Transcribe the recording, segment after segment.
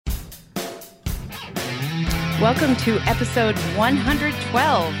Welcome to episode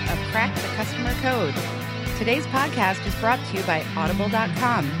 112 of Crack the Customer Code. Today's podcast is brought to you by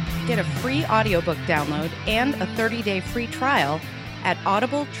Audible.com. Get a free audiobook download and a 30-day free trial at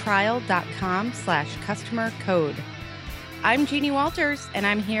audibletrial.com/customer code. I'm Jeannie Walters, and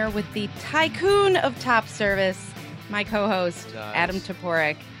I'm here with the tycoon of top service, my co-host, Adam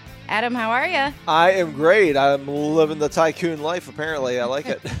Toporek. Adam, how are you? I am great. I'm living the tycoon life, apparently. I like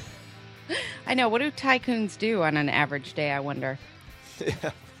it. I know. What do tycoons do on an average day, I wonder?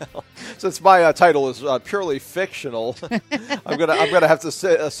 Yeah, well, since my title is purely fictional, I'm gonna have to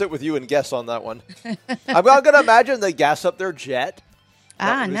sit with you and guess on that one. I'm gonna imagine they gas up their jet.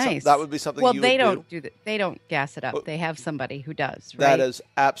 Nice. That would be something. Well, you they would don't do that. They don't gas it up. Well, they have somebody who does. Right? That is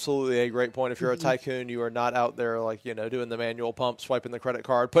absolutely a great point. If you're a tycoon, you are not out there doing the manual pump, swiping the credit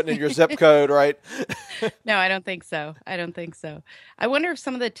card, putting in your zip code, right? No, I don't think so. I wonder if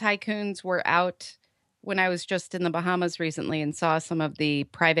some of the tycoons were out when I was just in the Bahamas recently and saw some of the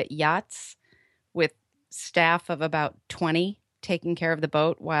private yachts with staff of about 20 taking care of the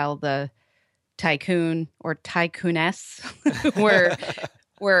boat while the tycoon or tycooness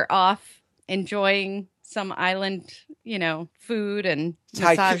were off enjoying some island, food and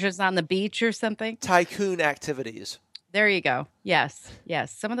massages on the beach or something. Tycoon activities. There you go. Yes.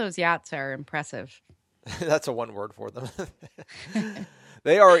 Some of those yachts are impressive. That's a one word for them.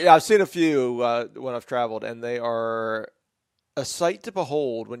 They are. Yeah, I've seen a few when I've traveled, and they are a sight to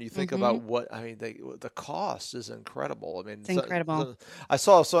behold when you think about the cost is incredible. I mean, it's incredible. I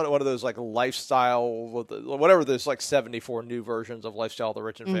saw one of those lifestyle, whatever there's 74 new versions of Lifestyle the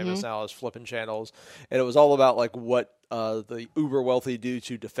Rich and Famous now is flipping channels, and it was all about what the uber wealthy do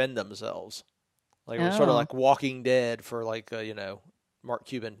to defend themselves. It was sort of like Walking Dead for Mark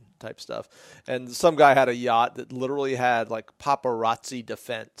Cuban type stuff. And some guy had a yacht that literally had paparazzi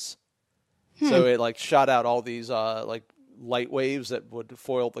defense. So it shot out all these light waves that would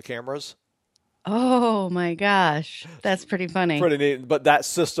foil the cameras. Oh my gosh. That's pretty funny. Pretty neat. But that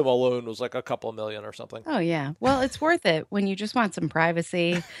system alone was a couple of million or something. Oh yeah. Well, it's worth it when you just want some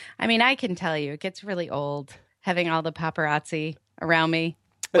privacy. I mean, I can tell you it gets really old having all the paparazzi around me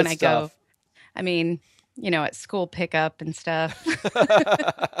when I go. Tough. I mean, at school pickup and stuff.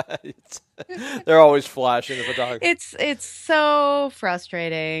 They're always flashing the photography. It's so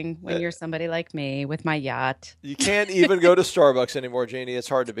frustrating when you're somebody like me with my yacht. You can't even go to Starbucks anymore, Jeannie. It's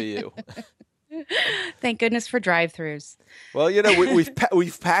hard to be you. Thank goodness for drive-thrus. Well,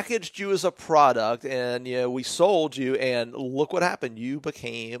 we've packaged you as a product, and we sold you, and look what happened. You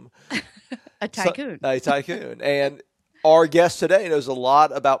became a tycoon. A tycoon, and our guest today knows a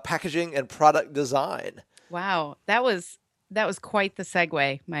lot about packaging and product design. Wow, that was quite the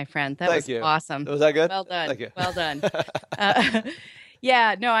segue, my friend. Thank you. Awesome. Was that good? Well done. Thank you. Well done.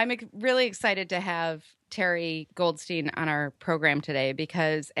 I'm really excited to have Terry Goldstein on our program today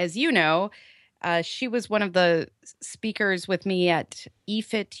because, as you know, she was one of the speakers with me at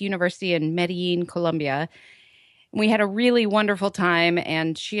EFIT University in Medellin, Colombia. We had a really wonderful time,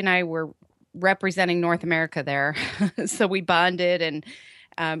 and she and I were representing North America there. So we bonded. And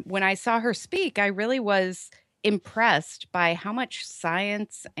when I saw her speak, I really was impressed by how much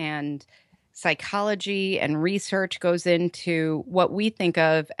science and psychology and research goes into what we think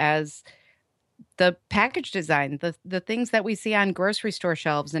of as the package design, the things that we see on grocery store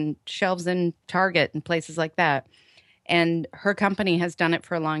shelves and shelves in Target and places like that. And her company has done it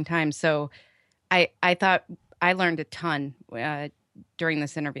for a long time. So I thought I learned a ton during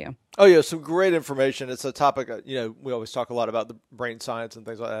this interview. Oh, yeah, some great information. It's a topic, we always talk a lot about the brain science and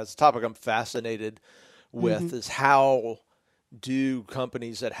things like that. It's a topic I'm fascinated with is how do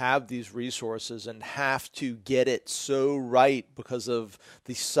companies that have these resources and have to get it so right because of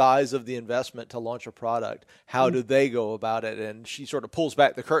the size of the investment to launch a product, how do they go about it? And she sort of pulls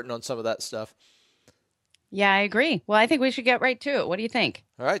back the curtain on some of that stuff. Yeah, I agree. Well, I think we should get right to it. What do you think?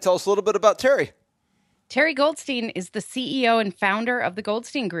 All right, tell us a little bit about Terry. Terry Goldstein is the CEO and founder of the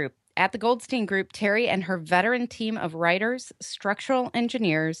Goldstein Group. At the Goldstein Group, Terry and her veteran team of writers, structural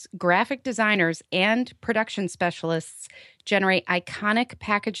engineers, graphic designers, and production specialists generate iconic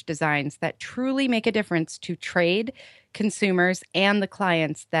package designs that truly make a difference to trade, consumers, and the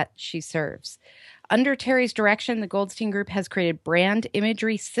clients that she serves. Under Terry's direction, the Goldstein Group has created brand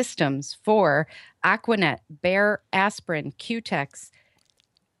imagery systems for Aquanet, Bayer Aspirin, Cutex,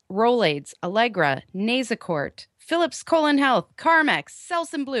 Rolaids, Allegra, Nasacort, Philips Colon Health, Carmex,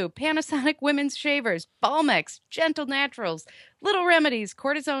 Selsun Blue, Panasonic Women's Shavers, Balmex, Gentle Naturals, Little Remedies,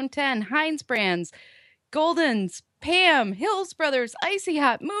 Cortisone 10, Heinz Brands, Goldens, Pam, Hills Brothers, Icy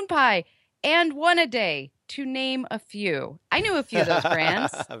Hot, Moon Pie, and One A Day, to name a few. I knew a few of those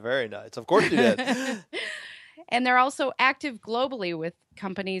brands. Very nice. Of course you did. And they're also active globally with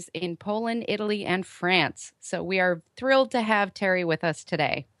companies in Poland, Italy, and France. So we are thrilled to have Terry with us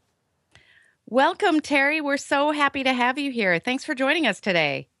today. Welcome, Terry. We're so happy to have you here. Thanks for joining us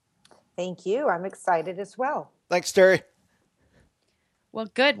today. Thank you. I'm excited as well. Thanks, Terry. Well,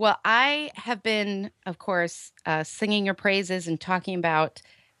 good. Well, I have been, of course, singing your praises and talking about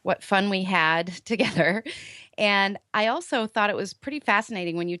what fun we had together. And I also thought it was pretty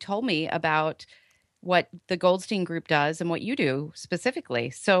fascinating when you told me about what the Goldstein Group does and what you do specifically.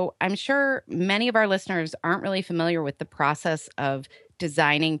 So I'm sure many of our listeners aren't really familiar with the process of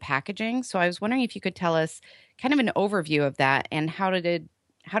designing packaging. So I was wondering if you could tell us kind of an overview of that and how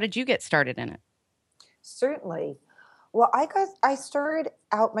did you get started in it? Certainly. Well, I started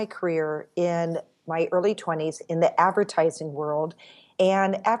out my career in my early 20s in the advertising world,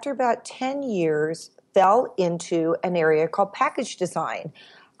 and after about 10 years fell into an area called package design.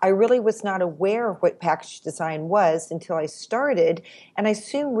 I really was not aware of what package design was until I started, and I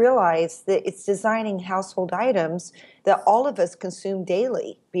soon realized that it's designing household items that all of us consume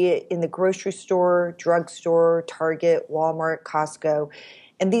daily, be it in the grocery store, drugstore, Target, Walmart, Costco.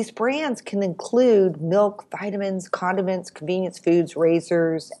 And these brands can include milk, vitamins, condiments, convenience foods,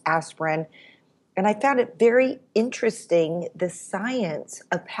 razors, aspirin. And I found it very interesting, the science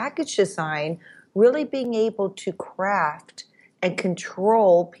of package design really being able to craft and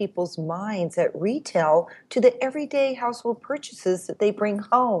control people's minds at retail to the everyday household purchases that they bring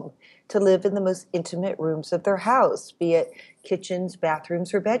home to live in the most intimate rooms of their house, be it kitchens,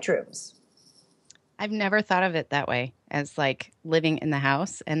 bathrooms, or bedrooms. I've never thought of it that way, as like living in the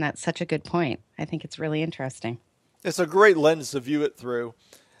house. And that's such a good point. I think it's really interesting. It's a great lens to view it through.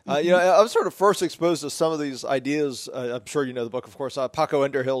 I was sort of first exposed to some of these ideas. I'm sure you know the book, of course, Paco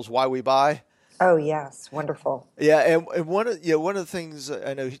Underhill's Why We Buy. Oh, yes. Wonderful. Yeah, and one of the things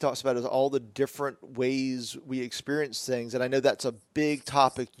I know he talks about is all the different ways we experience things, and I know that's a big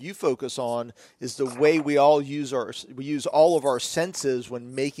topic you focus on, is the way we use all of our senses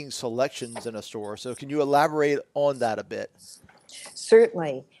when making selections in a store. So can you elaborate on that a bit?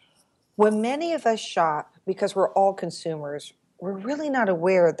 Certainly. When many of us shop, because we're all consumers, we're really not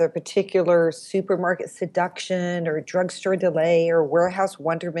aware of the particular supermarket seduction or drugstore delay or warehouse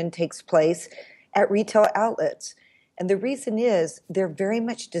wonderment takes place at retail outlets. And the reason is they're very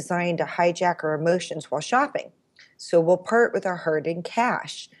much designed to hijack our emotions while shopping. So we'll part with our hard-earned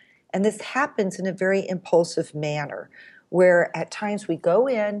cash. And this happens in a very impulsive manner, where at times we go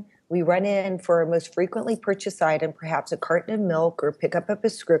in, we run in for our most frequently purchased item, perhaps a carton of milk or pick up a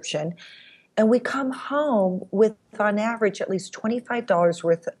prescription, and we come home with, on average, at least $25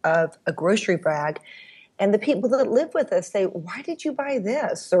 worth of a grocery bag. And the people that live with us say, why did you buy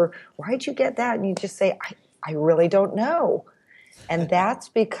this? Or why did you get that? And you just say, I really don't know. And that's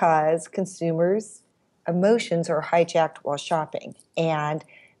because consumers' emotions are hijacked while shopping. And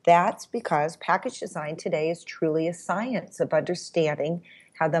that's because package design today is truly a science of understanding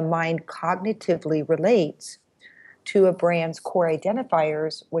how the mind cognitively relates to a brand's core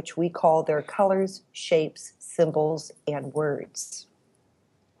identifiers, which we call their colors, shapes, symbols, and words.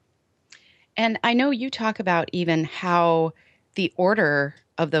 And I know you talk about even how the order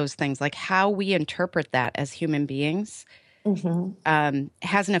of those things, like how we interpret that as human beings,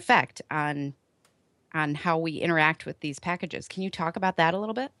 has an effect on how we interact with these packages. Can you talk about that a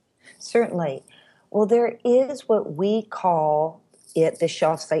little bit? Certainly. Well, there is what we call it the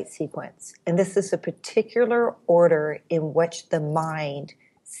shelf sight sequence. And this is a particular order in which the mind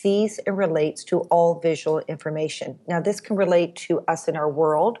sees and relates to all visual information. Now, this can relate to us in our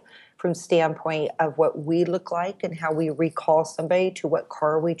world from standpoint of what we look like and how we recall somebody, to what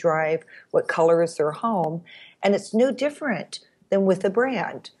car we drive, what color is their home. And it's no different than with a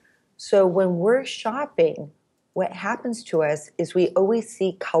brand. So when we're shopping, what happens to us is we always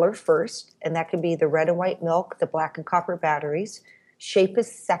see color first, and that can be the red and white milk, the black and copper batteries. Shape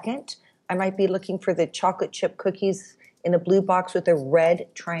is second. I might be looking for the chocolate chip cookies in a blue box with a red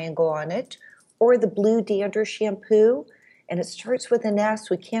triangle on it, or the blue dandruff shampoo, and it starts with an S.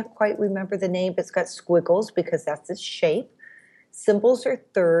 We can't quite remember the name, but it's got squiggles because that's its shape. Symbols are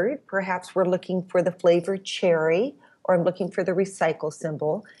third. Perhaps we're looking for the flavor cherry, or I'm looking for the recycle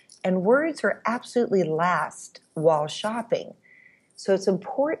symbol. And words are absolutely last while shopping. So it's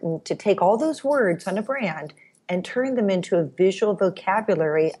important to take all those words on a brand and turn them into a visual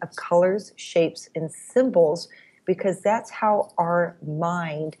vocabulary of colors, shapes, and symbols, because that's how our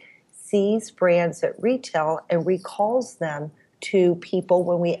mind sees brands at retail and recalls them to people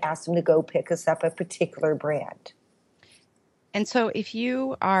when we ask them to go pick us up a particular brand. And so if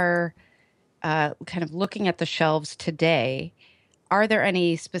you are kind of looking at the shelves today, are there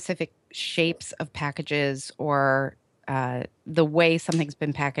any specific shapes of packages or the way something's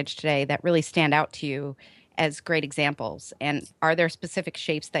been packaged today that really stand out to you as great examples? And are there specific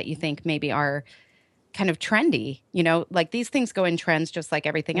shapes that you think maybe are kind of trendy? Like these things go in trends just like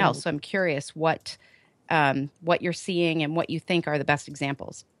everything else. So I'm curious what you're seeing and what you think are the best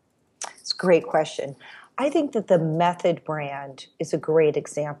examples. It's a great question. I think that the Method brand is a great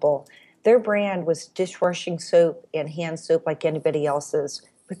example. Their brand was dishwashing soap and hand soap like anybody else's,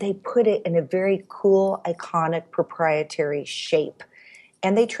 but they put it in a very cool, iconic, proprietary shape.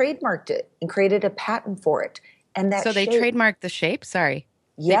 And they trademarked it and created a patent for it. And that So they trademarked the shape? Sorry.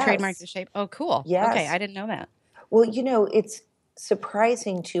 Yes. They trademarked the shape? Oh, cool. Yes. Okay, I didn't know that. Well, it's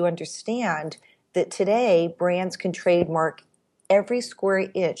surprising to understand that today brands can trademark every square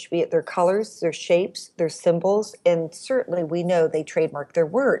inch, be it their colors, their shapes, their symbols, and certainly we know they trademark their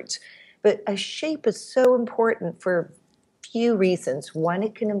words. But a shape is so important for few reasons. One,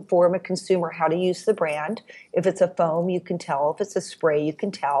 it can inform a consumer how to use the brand. If it's a foam, you can tell. If it's a spray, you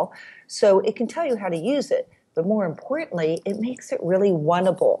can tell. So it can tell you how to use it. But more importantly, it makes it really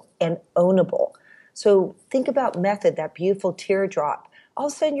oneable and ownable. So think about Method, that beautiful teardrop. All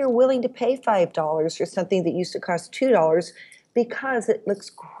of a sudden, you're willing to pay $5 for something that used to cost $2 because it looks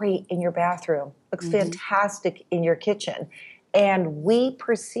great in your bathroom, looks fantastic in your kitchen. And we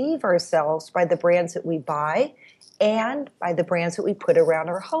perceive ourselves by the brands that we buy and by the brands that we put around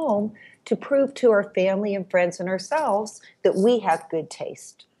our home to prove to our family and friends and ourselves that we have good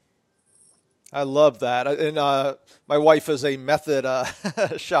taste. I love that. And my wife is a Method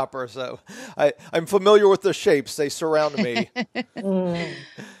shopper, so I'm familiar with the shapes. They surround me.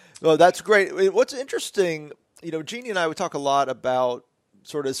 Well, that's great. What's interesting, Jeannie and I would talk a lot about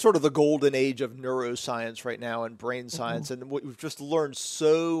sort of the golden age of neuroscience right now and brain science. And we've just learned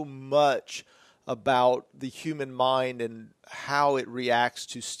so much about the human mind and how it reacts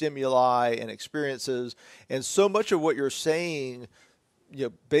to stimuli and experiences. And so much of what you're saying,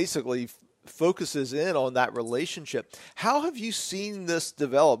 basically focuses in on that relationship. How have you seen this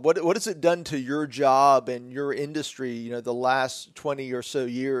develop? What has it done to your job and your industry, the last 20 or so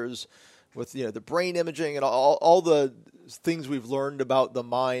years with, the brain imaging and all the things we've learned about the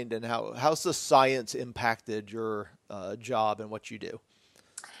mind, and how's the science impacted your job and what you do?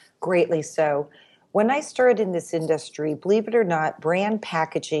 Greatly so. When I started in this industry, believe it or not, brand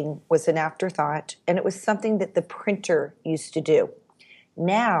packaging was an afterthought, and it was something that the printer used to do.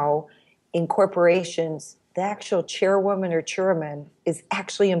 Now, in corporations, the actual chairwoman or chairman is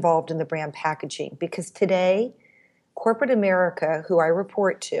actually involved in the brand packaging, because today, corporate America, who I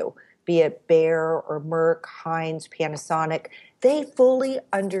report to, be it Bayer or Merck, Heinz, Panasonic, they fully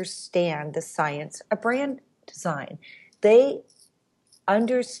understand the science of brand design. They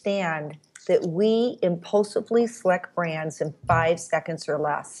understand that we impulsively select brands in 5 seconds or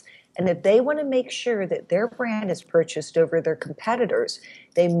less. And if they want to make sure that their brand is purchased over their competitors,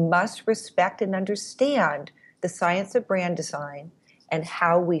 they must respect and understand the science of brand design and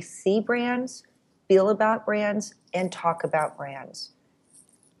how we see brands, feel about brands, and talk about brands.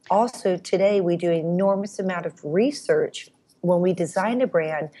 Also, today we do an enormous amount of research when we design a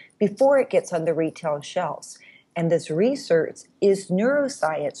brand before it gets on the retail shelves. And this research is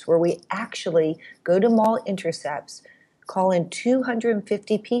neuroscience, where we actually go to mall intercepts, call in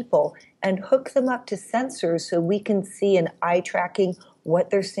 250 people, and hook them up to sensors so we can see in eye tracking what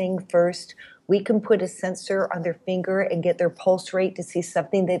they're seeing first. We can put a sensor on their finger and get their pulse rate to see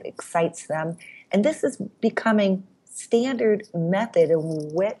something that excites them. And this is becoming standard method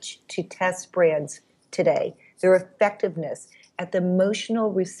in which to test brands today, their effectiveness at the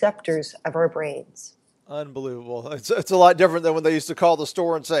emotional receptors of our brains. Unbelievable. It's a lot different than when they used to call the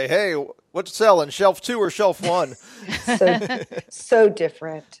store and say, hey, what's selling, shelf 2 or shelf 1? So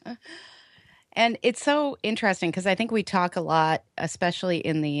different. And it's so interesting because I think we talk a lot, especially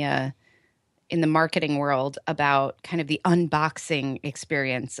in the marketing world, about kind of the unboxing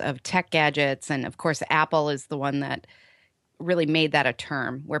experience of tech gadgets. And of course, Apple is the one that really made that a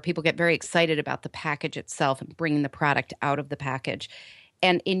term, where people get very excited about the package itself and bringing the product out of the package.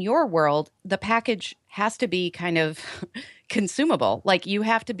 And in your world, the package has to be kind of consumable. Like, you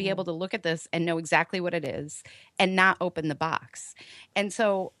have to be able to look at this and know exactly what it is and not open the box. And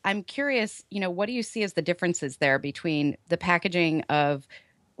so I'm curious, what do you see as the differences there between the packaging of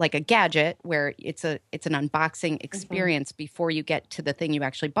like a gadget, where it's an unboxing experience before you get to the thing you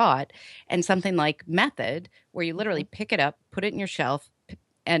actually bought, and something like Method, where you literally pick it up, put it in your shelf,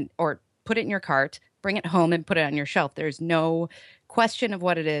 or put it in your cart, bring it home and put it on your shelf. There's no question of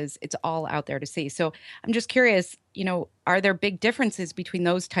what it is. It's all out there to see. So I'm just curious, are there big differences between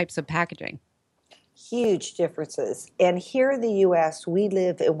those types of packaging? Huge differences. And here in the US, we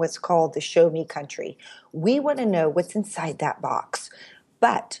live in what's called the show me country. We want to know what's inside that box.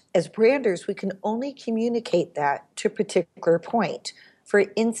 But as branders, we can only communicate that to a particular point. For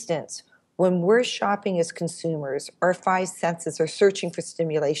instance, when we're shopping as consumers, our five senses are searching for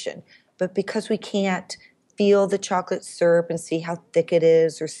stimulation. But because we can't feel the chocolate syrup and see how thick it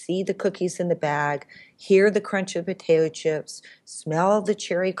is, or see the cookies in the bag, hear the crunch of potato chips, smell the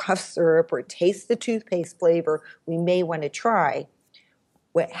cherry cough syrup, or taste the toothpaste flavor we may want to try,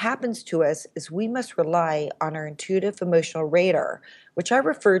 what happens to us is we must rely on our intuitive emotional radar, which I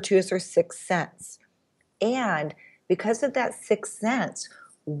refer to as our sixth sense. And because of that sixth sense,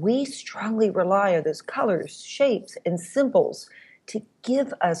 we strongly rely on those colors, shapes, and symbols to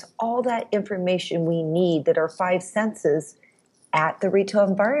give us all that information we need that our five senses at the retail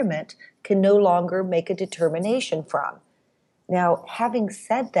environment can no longer make a determination from. Now, having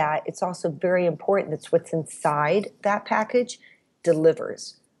said that, it's also very important that what's inside that package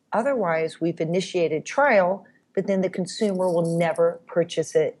delivers. Otherwise, we've initiated trial, but then the consumer will never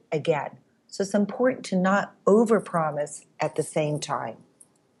purchase it again. So it's important to not overpromise at the same time.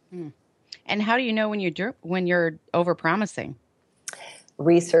 And how do you know when you're overpromising?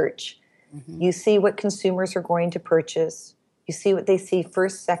 Research. You see what consumers are going to purchase. You see what they see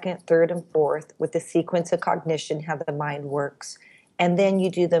first, second, third, and fourth with the sequence of cognition, how the mind works. And then you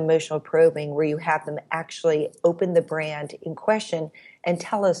do the emotional probing where you have them actually open the brand in question and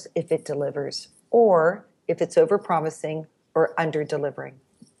tell us if it delivers or if it's overpromising or under-delivering.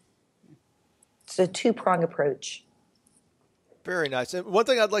 It's a two-prong approach. Very nice. And one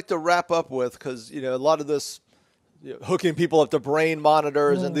thing I'd like to wrap up with, because a lot of this hooking people up to brain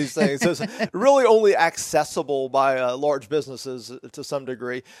monitors and these things is really only accessible by large businesses to some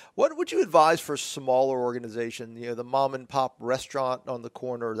degree. What would you advise for smaller organization, the mom and pop restaurant on the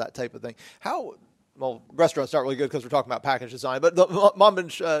corner, that type of thing? Well, restaurants aren't really good because we're talking about package design, but the mom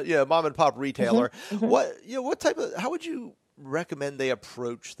and pop retailer, how would you recommend they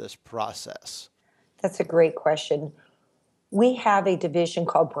approach this process? That's a great question. We have a division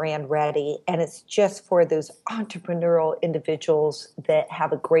called Brand Ready, and it's just for those entrepreneurial individuals that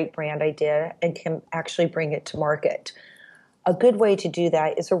have a great brand idea and can actually bring it to market. A good way to do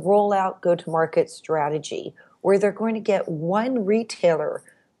that is a rollout go-to-market strategy where they're going to get one retailer,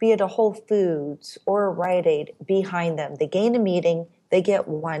 be it a Whole Foods or a Rite Aid, behind them. They gain a meeting, they get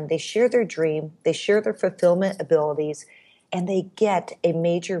one, they share their dream, they share their fulfillment abilities, and they get a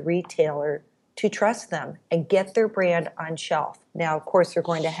major retailer to trust them and get their brand on shelf. Now, of course, they're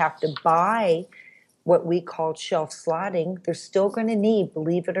going to have to buy what we call shelf slotting. They're still going to need,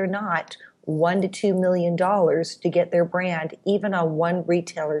 believe it or not, $1 to $2 million to get their brand even on one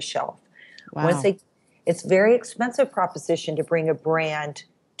retailer's shelf. Wow. It's a very expensive proposition to bring a brand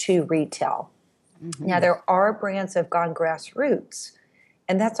to retail. Now, there are brands that have gone grassroots,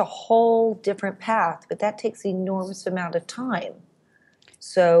 and that's a whole different path, but that takes an enormous amount of time.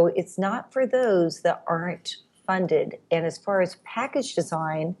 So it's not for those that aren't funded. And as far as package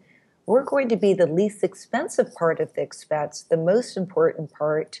design, we're going to be the least expensive part of the expense. The most important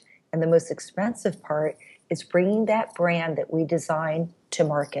part and the most expensive part is bringing that brand that we design to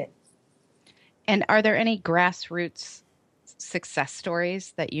market. And are there any grassroots success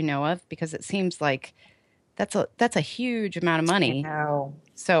stories that you know of? Because it seems like that's a huge amount of money.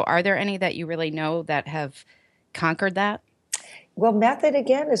 So are there any that you really know that have conquered that? Well, Method,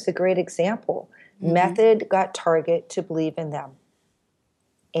 again, is a great example. Method got Target to believe in them.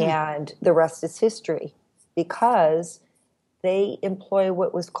 And the rest is history because they employ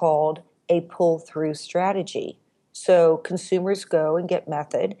what was called a pull-through strategy. So consumers go and get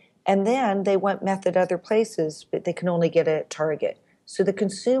Method, and then they want Method other places, but they can only get it at Target. So the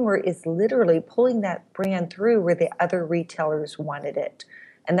consumer is literally pulling that brand through where the other retailers wanted it.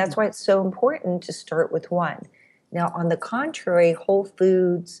 And that's why it's so important to start with one. Now, on the contrary, Whole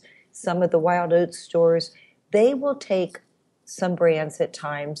Foods, some of the Wild Oats stores, they will take some brands at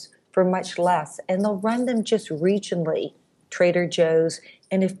times for much less, and they'll run them just regionally. Trader Joe's,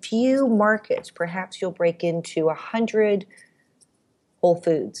 in a few markets, perhaps you'll break into 100 Whole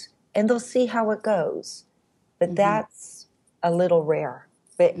Foods, and they'll see how it goes. But that's a little rare.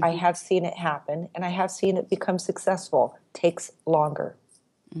 But I have seen it happen, and I have seen it become successful. Takes longer.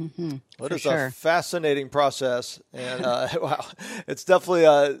 Well, it is a fascinating process, and wow, it's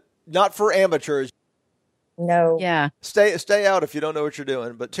definitely not for amateurs. No. Yeah. Stay out if you don't know what you're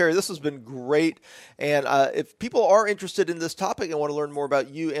doing. But Terry, this has been great, and if people are interested in this topic and want to learn more about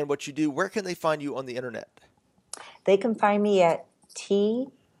you and what you do, where can they find you on the internet? They can find me at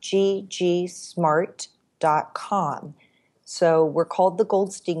tggsmart.com. So we're called the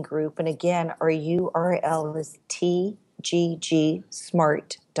Goldstein Group. And again, our URL is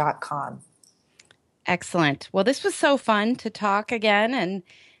tggsmart.com. Excellent. Well, this was so fun to talk again and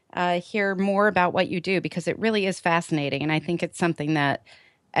hear more about what you do, because it really is fascinating. And I think it's something that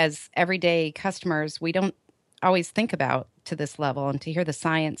as everyday customers, we don't always think about to this level, and to hear the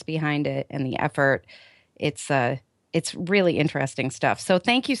science behind it and the effort, it's really interesting stuff. So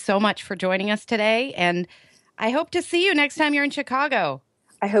thank you so much for joining us today. And I hope to see you next time you're in Chicago.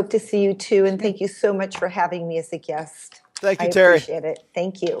 I hope to see you too. And thank you so much for having me as a guest. Thank you, Terry. I appreciate it.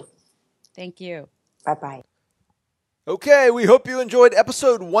 Thank you. Thank you. Bye-bye. Okay, we hope you enjoyed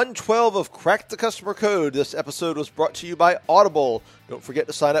episode 112 of Crack the Customer Code. This episode was brought to you by Audible. Don't forget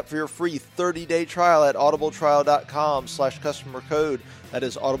to sign up for your free 30-day trial at audibletrial.com/customercode. That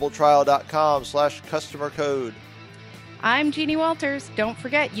is audibletrial.com/customercode. I'm Jeannie Walters. Don't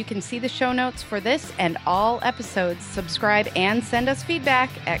forget, you can see the show notes for this and all episodes. Subscribe and send us feedback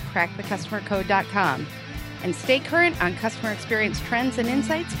at crackthecustomercode.com. And stay current on customer experience trends and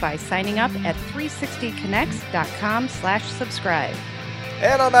insights by signing up at 360connects.com/subscribe.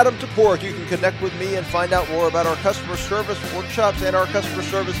 And I'm Adam Toporek. You can connect with me and find out more about our customer service workshops and our customer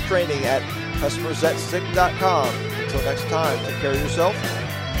service training at customersthatSig.com. Until next time, take care of yourself.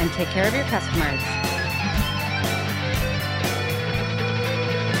 And take care of your customers.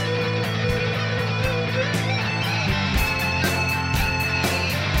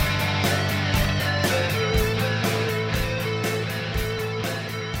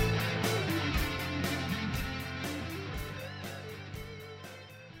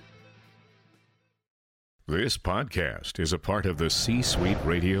 This podcast is a part of the C-Suite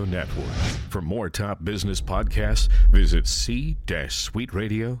Radio Network. For more top business podcasts, visit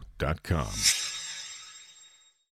c-suiteradio.com.